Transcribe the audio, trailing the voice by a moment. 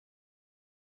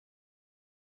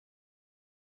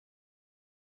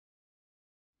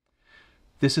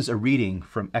This is a reading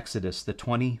from Exodus, the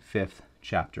 25th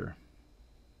chapter.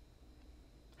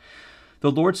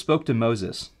 The Lord spoke to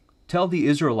Moses, "Tell the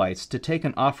Israelites to take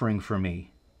an offering for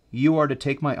me. You are to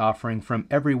take my offering from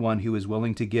everyone who is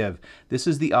willing to give. This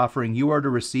is the offering you are to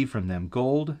receive from them: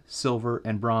 gold, silver,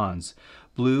 and bronze,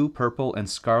 blue, purple, and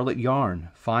scarlet yarn,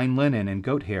 fine linen and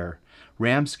goat hair,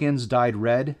 ram skins dyed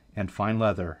red, and fine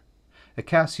leather,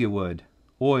 acacia wood,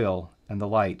 oil, and the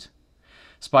light,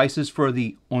 spices for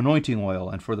the anointing oil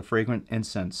and for the fragrant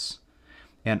incense,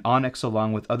 and onyx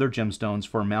along with other gemstones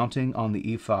for mounting on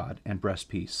the ephod and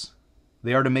breastpiece.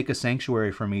 They are to make a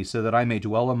sanctuary for me so that I may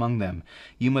dwell among them.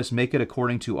 You must make it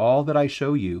according to all that I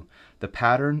show you, the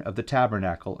pattern of the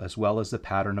tabernacle as well as the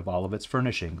pattern of all of its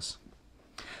furnishings.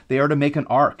 They are to make an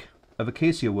ark of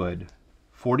acacia wood,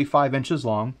 45 inches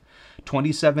long,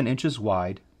 27 inches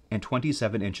wide, and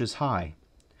 27 inches high.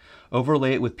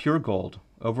 Overlay it with pure gold.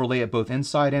 Overlay it both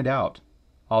inside and out.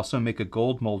 Also make a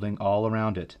gold molding all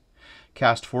around it.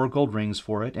 Cast 4 gold rings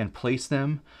for it and place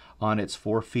them on its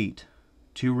 4 feet,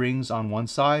 2 rings on one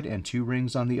side and 2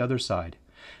 rings on the other side.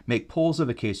 Make poles of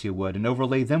acacia wood and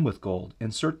overlay them with gold.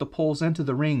 Insert the poles into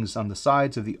the rings on the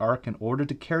sides of the ark in order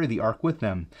to carry the ark with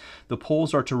them. The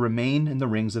poles are to remain in the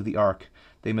rings of the ark.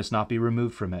 They must not be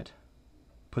removed from it.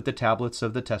 Put the tablets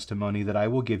of the testimony that I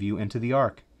will give you into the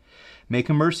ark. Make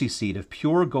a mercy seat of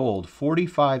pure gold,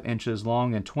 45 inches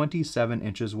long and 27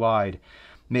 inches wide.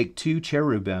 Make 2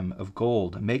 cherubim of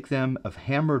gold. Make them of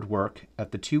hammered work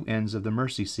at the 2 ends of the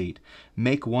mercy seat.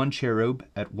 Make 1 cherub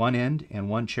at one end and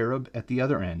 1 cherub at the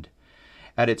other end.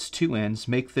 At its 2 ends,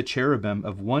 make the cherubim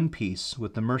of one piece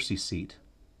with the mercy seat.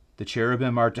 The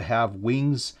cherubim are to have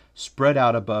wings spread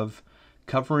out above,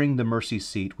 covering the mercy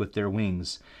seat with their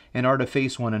wings, and are to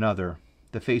face one another.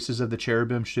 The faces of the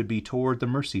cherubim should be toward the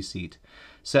mercy seat.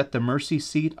 Set the mercy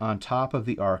seat on top of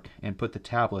the ark, and put the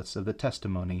tablets of the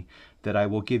testimony that I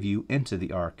will give you into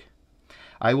the ark.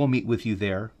 I will meet with you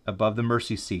there, above the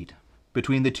mercy seat,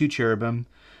 between the 2 cherubim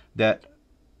that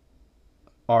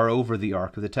are over the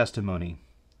ark of the testimony.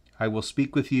 I will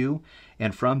speak with you,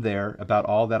 and from there about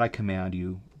all that I command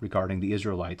you regarding the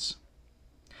Israelites.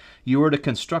 You are to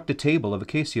construct a table of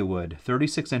acacia wood,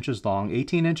 36 inches long,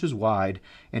 18 inches wide,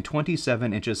 and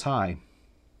 27 inches high.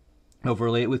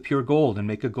 Overlay it with pure gold, and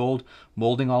make a gold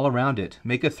molding all around it.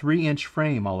 Make a 3-inch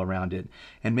frame all around it,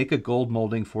 and make a gold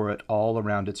molding for it all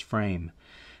around its frame.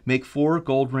 Make 4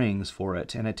 gold rings for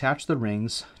it, and attach the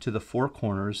rings to the 4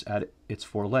 corners at its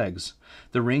 4 legs.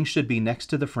 The rings should be next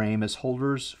to the frame as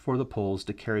holders for the poles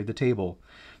to carry the table.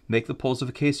 Make the poles of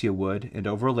acacia wood, and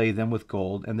overlay them with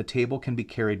gold, and the table can be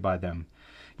carried by them.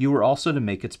 You are also to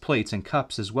make its plates and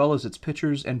cups, as well as its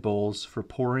pitchers and bowls for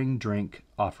pouring drink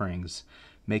offerings.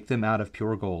 Make them out of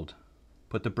pure gold.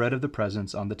 Put the bread of the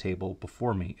presence on the table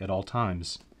before me at all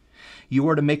times. You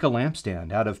are to make a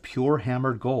lampstand out of pure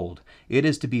hammered gold. It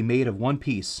is to be made of one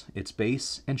piece, its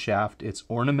base and shaft, its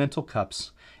ornamental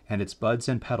cups, and its buds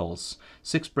and petals.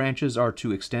 6 branches are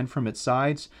to extend from its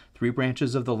sides, 3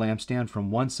 branches of the lampstand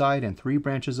from one side, and 3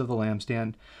 branches of the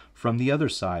lampstand from the other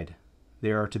side.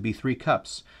 There are to be 3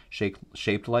 cups,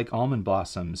 shaped like almond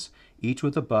blossoms, each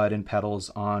with a bud and petals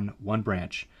on one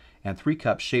branch, and 3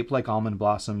 cups shaped like almond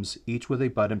blossoms, each with a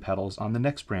bud and petals on the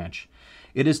next branch.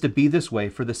 It is to be this way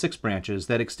for the 6 branches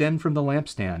that extend from the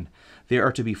lampstand. There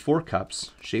are to be 4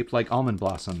 cups, shaped like almond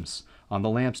blossoms, on the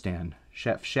lampstand,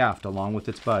 shaft along with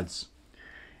its buds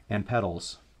and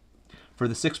petals. For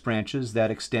the 6 branches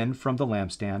that extend from the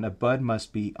lampstand, a bud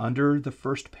must be under the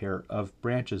first pair of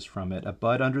branches from it, a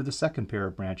bud under the second pair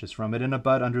of branches from it, and a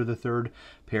bud under the third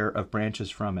pair of branches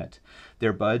from it.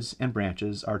 Their buds and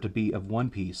branches are to be of one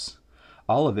piece.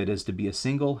 All of it is to be a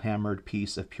single hammered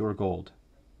piece of pure gold.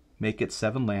 Make it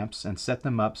 7 lamps, and set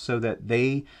them up so that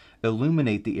they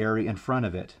illuminate the area in front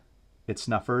of it. Its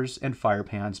snuffers and fire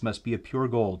pans must be of pure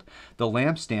gold. The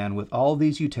lampstand with all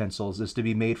these utensils is to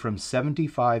be made from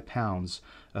 75 pounds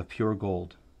of pure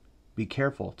gold. Be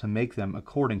careful to make them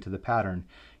according to the pattern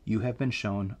you have been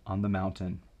shown on the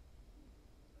mountain.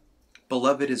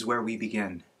 Beloved is where we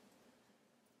begin.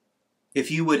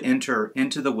 If you would enter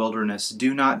into the wilderness,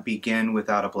 do not begin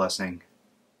without a blessing.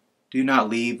 Do not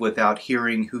leave without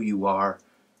hearing who you are.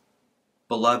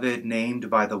 Beloved, named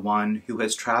by the one who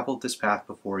has traveled this path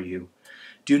before you.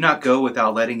 Do not go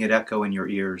without letting it echo in your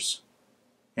ears.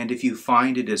 And if you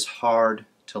find it is hard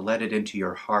to let it into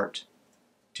your heart,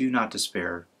 do not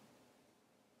despair.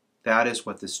 That is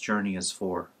what this journey is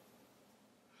for.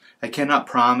 I cannot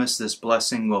promise this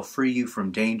blessing will free you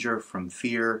from danger, from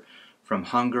fear, from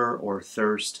hunger or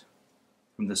thirst,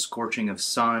 from the scorching of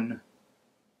sun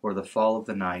or the fall of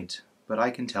the night, but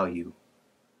I can tell you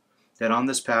that on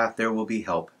this path there will be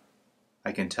help.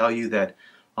 I can tell you that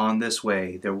on this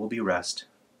way there will be rest.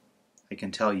 I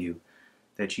can tell you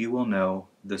that you will know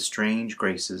the strange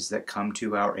graces that come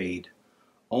to our aid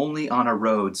only on a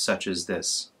road such as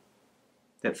this,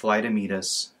 that fly to meet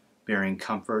us, bearing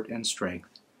comfort and strength,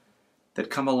 that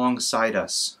come alongside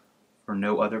us for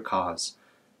no other cause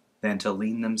than to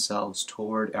lean themselves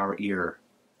toward our ear,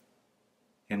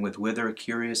 and with wither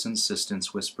curious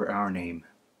insistence whisper our name,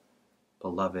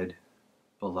 beloved,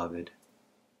 beloved,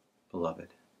 beloved.